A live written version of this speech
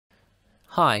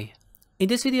Hi, in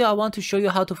this video I want to show you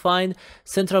how to find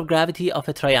center of gravity of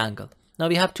a triangle. Now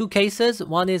we have two cases.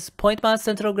 One is point mass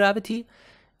center of gravity,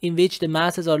 in which the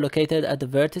masses are located at the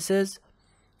vertices.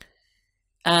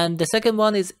 And the second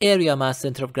one is area mass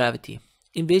center of gravity,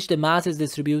 in which the mass is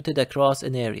distributed across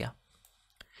an area.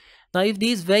 Now if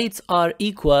these weights are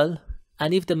equal,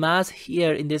 and if the mass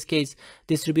here in this case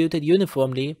distributed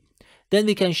uniformly, then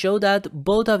we can show that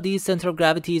both of these center of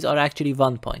gravities are actually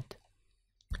one point.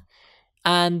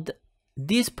 And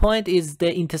this point is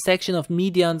the intersection of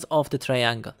medians of the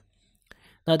triangle.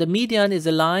 Now the median is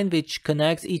a line which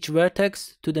connects each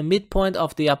vertex to the midpoint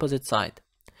of the opposite side.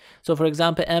 So for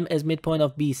example, M is midpoint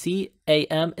of BC,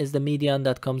 AM is the median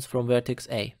that comes from vertex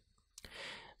A.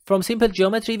 From simple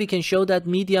geometry, we can show that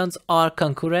medians are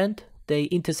concurrent, they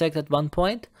intersect at one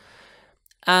point.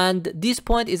 And this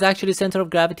point is actually center of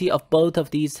gravity of both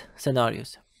of these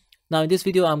scenarios. Now in this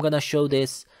video, I'm gonna show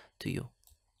this to you.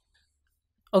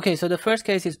 Okay, so the first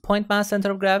case is point mass center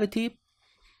of gravity.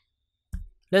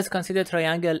 Let's consider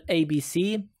triangle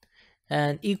ABC,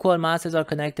 and equal masses are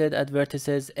connected at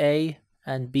vertices A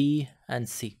and B and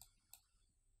C.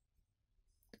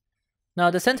 Now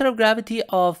the center of gravity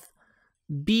of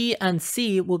B and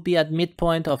C would be at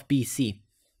midpoint of BC.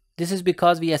 This is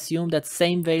because we assume that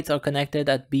same weights are connected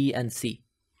at B and C.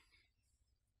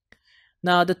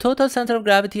 Now the total center of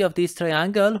gravity of this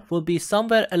triangle will be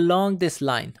somewhere along this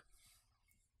line.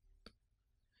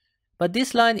 But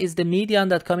this line is the median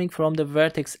that coming from the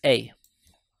vertex A.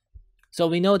 So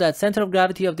we know that center of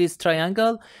gravity of this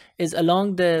triangle is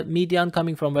along the median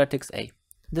coming from vertex A.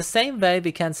 The same way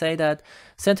we can say that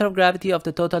center of gravity of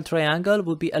the total triangle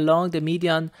would be along the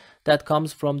median that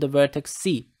comes from the vertex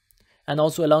C, and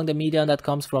also along the median that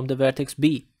comes from the vertex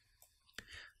B.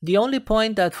 The only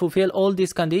point that fulfill all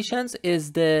these conditions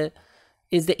is the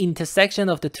intersection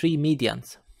of the three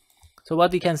medians. So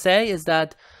what we can say is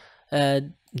that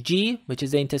G, which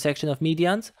is the intersection of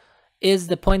medians, is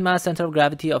the point mass center of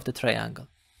gravity of the triangle.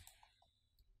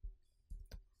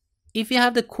 If we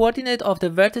have the coordinate of the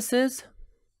vertices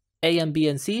A and B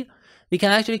and C, we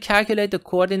can actually calculate the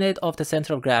coordinate of the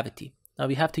center of gravity. Now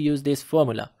we have to use this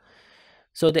formula.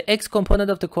 So the x component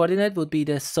of the coordinate would be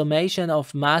the summation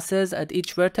of masses at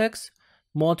each vertex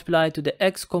multiplied to the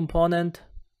x component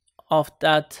of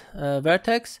that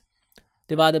vertex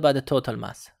divided by the total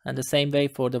mass, and the same way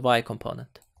for the y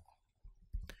component.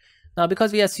 Now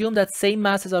because we assume that same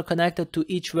masses are connected to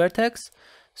each vertex,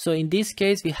 so in this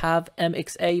case we have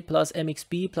mxa plus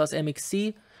mxb plus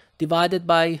mxc divided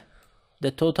by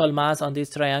the total mass on this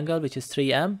triangle, which is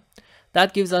 3m.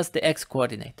 That gives us the x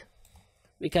coordinate.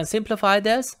 We can simplify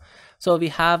this, so we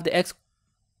have the x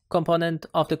component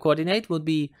of the coordinate would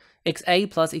be xa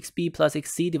plus xb plus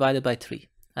xc divided by 3,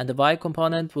 and the y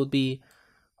component would be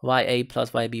ya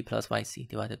plus yb plus yc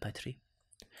divided by 3.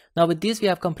 Now with this we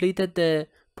have completed the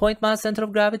point mass center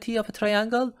of gravity of a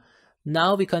triangle.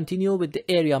 Now we continue with the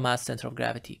area mass center of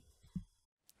gravity.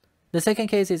 The second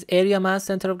case is area mass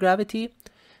center of gravity.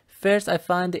 First I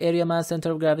find the area mass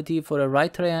center of gravity for a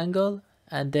right triangle,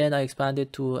 and then I expand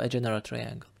it to a general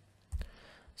triangle.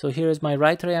 So here is my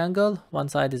right triangle. One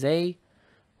side is A,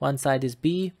 one side is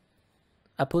B.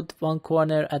 I put one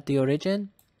corner at the origin.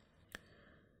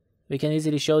 We can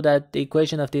easily show that the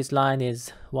equation of this line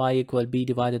is y equal b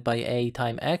divided by a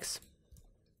times x.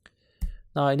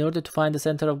 Now in order to find the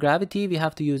center of gravity, we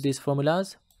have to use these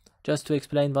formulas. Just to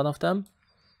explain one of them,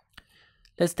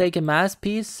 let's take a mass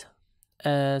piece,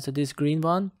 so this green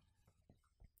one.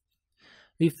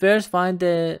 We first find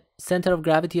the center of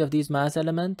gravity of this mass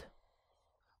element.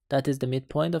 That is the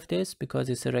midpoint of this because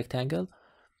it's a rectangle.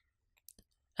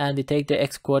 And we take the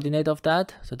x coordinate of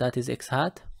that, so that is x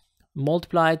hat,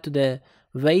 multiplied to the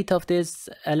weight of this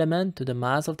element, to the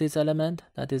mass of this element,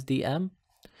 that is dm.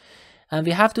 And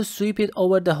we have to sweep it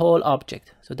over the whole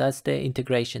object. So that's the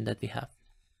integration that we have.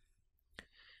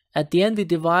 At the end, we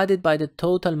divide it by the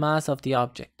total mass of the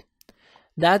object.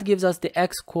 That gives us the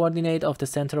x coordinate of the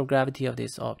center of gravity of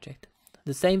this object.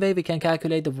 The same way we can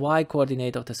calculate the y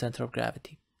coordinate of the center of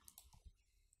gravity.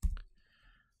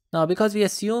 Now because we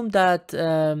assume that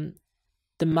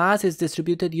the mass is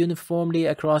distributed uniformly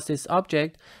across this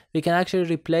object, we can actually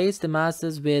replace the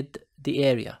masses with the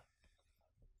area.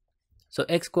 So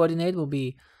x coordinate will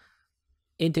be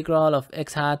integral of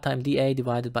x hat times dA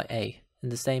divided by a, in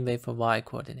the same way for y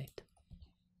coordinate.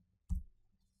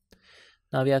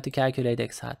 Now we have to calculate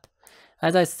x hat.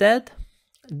 As I said,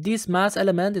 this mass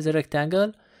element is a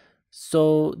rectangle,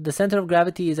 so the center of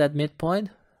gravity is at midpoint.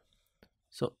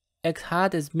 So x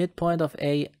hat is midpoint of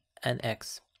a and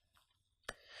x.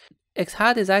 X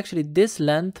hat is actually this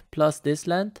length plus this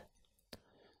length,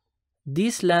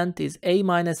 This length is a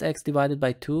minus x divided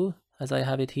by 2, as I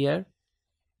have it here.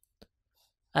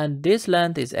 And this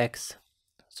length is x.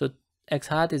 So x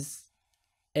hat is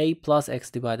a plus x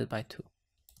divided by 2.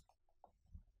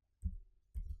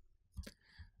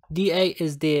 dA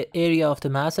is the area of the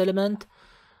mass element,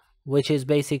 which is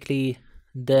basically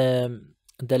the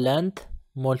length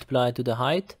multiplied to the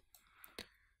height.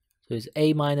 So it's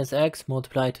a minus x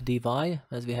multiplied to dy,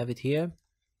 as we have it here.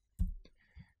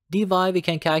 dy, we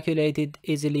can calculate it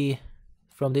easily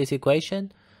from this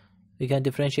equation. We can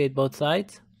differentiate both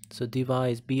sides. So dy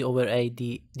is b over a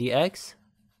dx.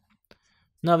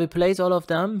 Now we place all of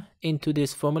them into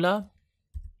this formula.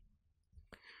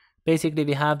 Basically,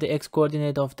 we have the x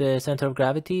coordinate of the center of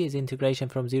gravity is integration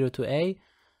from 0 to a.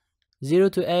 0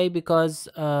 to a because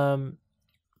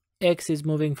x is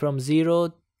moving from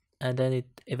 0 and then it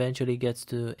eventually gets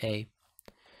to a.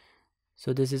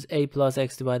 So this is a plus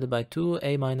x divided by 2,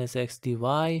 a minus x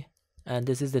dy, and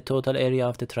this is the total area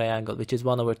of the triangle, which is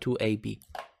 1 over 2ab.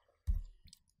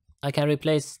 I can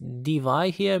replace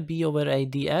dy here, b over a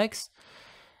dx,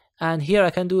 and here I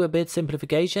can do a bit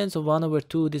simplification. So 1 over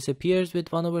 2 disappears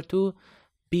with 1 over 2,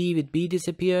 b with b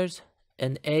disappears,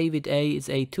 and a with a is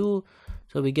a2.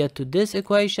 So we get to this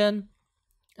equation,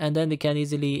 and then we can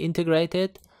easily integrate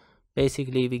it.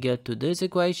 Basically, we get to this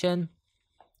equation,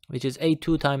 which is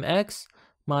a2 times x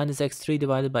minus x3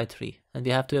 divided by 3. And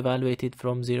we have to evaluate it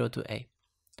from 0 to a.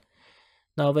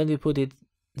 Now, when we put it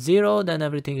 0, then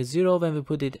everything is 0. When we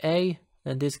put it a,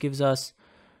 then this gives us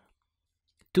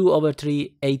 2 over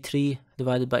 3 a3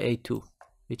 divided by a2,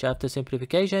 which after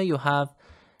simplification, you have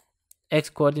x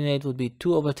coordinate would be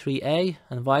 2 over 3a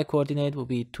and y coordinate would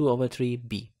be 2 over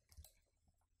 3b.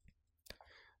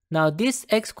 Now this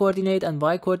x coordinate and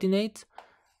y coordinate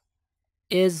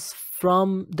is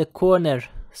from the corner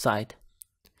side.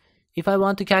 If I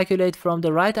want to calculate from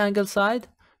the right angle side,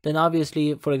 then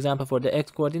obviously, for example, for the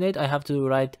x coordinate, I have to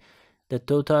write the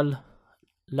total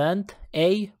length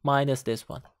a minus this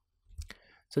one.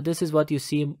 So this is what you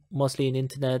see mostly in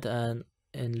internet and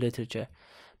in literature.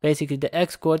 Basically, the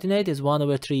x coordinate is 1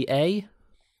 over 3a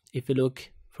if you look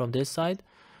from this side.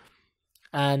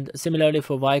 And similarly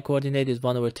for y coordinate is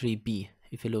 1 over 3b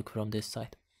if you look from this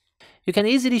side. You can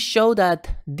easily show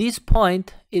that this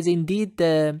point is indeed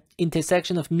the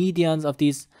intersection of medians of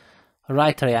this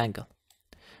right triangle.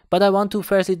 But I want to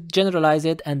first generalize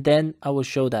it, and then I will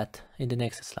show that in the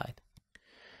next slide.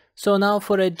 So now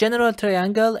for a general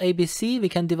triangle ABC, we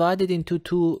can divide it into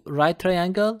two right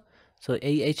triangles. So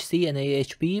AHC and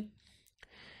AHB.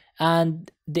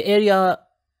 And the area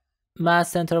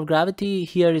mass center of gravity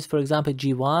here is, for example,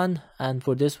 G1, and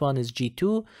for this one is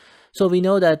G2. So we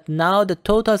know that now the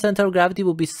total center of gravity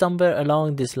will be somewhere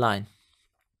along this line.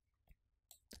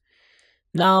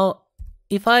 Now,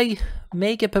 if I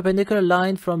make a perpendicular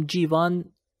line from G1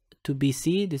 to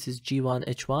BC, this is G1,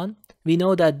 H1, we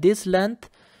know that this length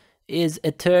is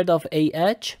a third of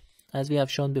AH, as we have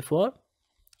shown before.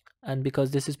 And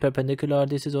because this is perpendicular,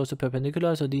 this is also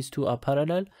perpendicular, so these two are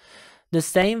parallel. The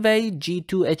same way,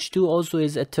 G2, H2 also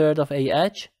is a third of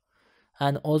AH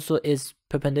and also is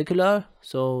perpendicular,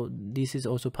 so this is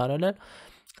also parallel.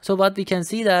 So what we can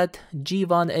see that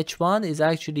G1, H1 is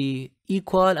actually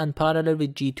equal and parallel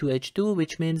with G2, H2,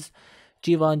 which means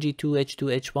G1, G2,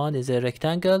 H2, H1 is a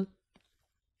rectangle.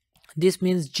 This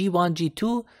means G1,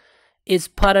 G2 is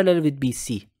parallel with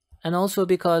BC. And also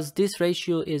because this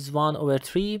ratio is 1 over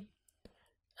 3,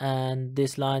 and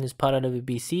this line is parallel with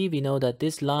BC, we know that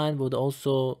this line would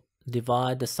also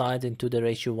divide the sides into the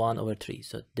ratio 1 over 3.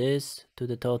 So this to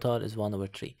the total is 1 over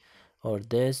 3, or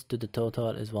this to the total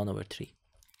is 1 over 3.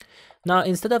 Now,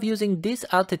 instead of using this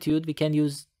altitude, we can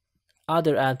use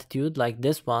other altitude like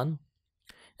this one.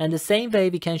 And the same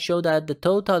way, we can show that the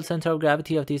total center of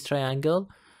gravity of this triangle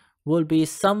will be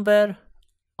somewhere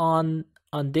on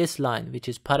this line, which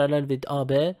is parallel with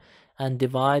AB, and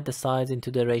divide the sides into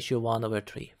the ratio 1 over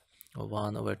 3, or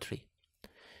 1 over 3.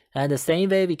 And the same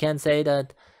way, we can say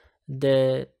that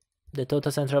the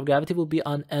total center of gravity will be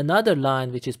on another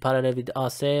line, which is parallel with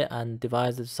AC, and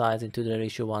divides the sides into the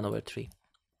ratio 1 over 3.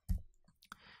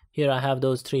 Here I have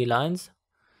those three lines.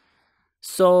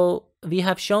 So we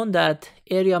have shown that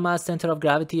area mass center of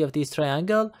gravity of this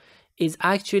triangle is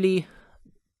actually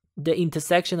the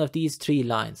intersection of these three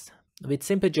lines. With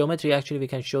simple geometry, actually, we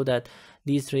can show that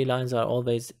these three lines are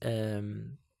always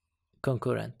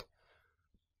concurrent.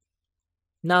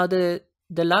 Now, the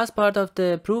last part of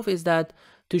the proof is that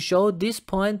to show this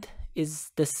point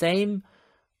is the same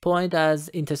point as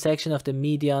intersection of the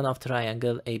median of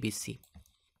triangle ABC.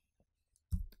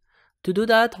 To do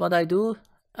that, what I do,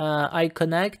 I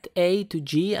connect A to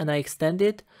G and I extend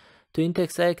it to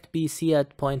intersect BC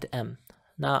at point M.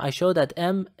 Now I show that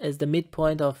M is the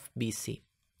midpoint of BC.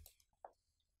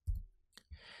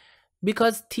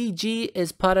 Because TG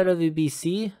is parallel with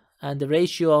BC and the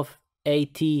ratio of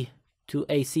AT to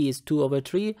AC is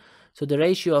 2/3, so the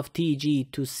ratio of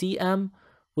TG to CM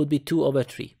would be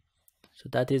 2/3. So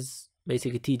that is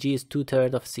basically TG is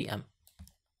 2/3 of CM.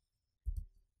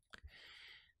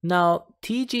 Now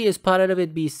TG is parallel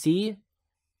with BC,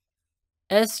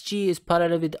 SG is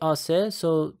parallel with AC,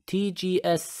 so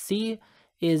TGSC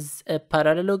is a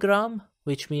parallelogram,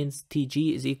 which means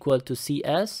TG is equal to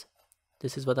CS.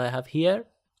 This is what I have here.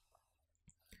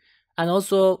 And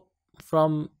also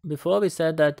from before we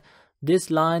said that this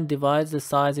line divides the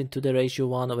sides into the ratio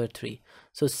 1/3.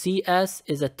 So CS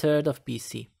is 1/3 of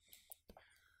BC.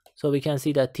 So we can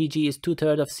see that TG is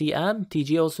 2/3 of CM,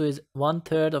 TG also is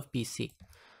 1/3 of BC,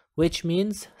 which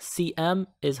means CM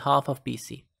is half of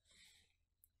BC.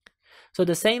 So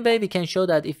the same way we can show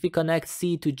that if we connect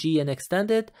C to G and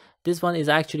extend it, this one is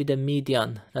actually the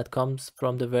median that comes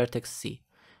from the vertex C.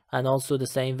 And also the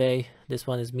same way, this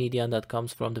one is median that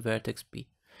comes from the vertex B.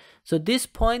 So this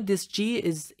point, this G,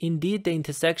 is indeed the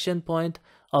intersection point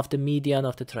of the median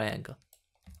of the triangle.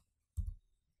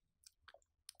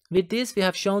 With this, we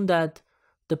have shown that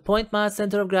the point mass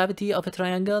center of gravity of a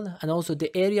triangle and also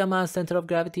the area mass center of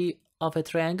gravity of a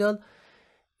triangle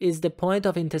is the point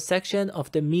of intersection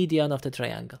of the median of the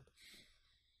triangle.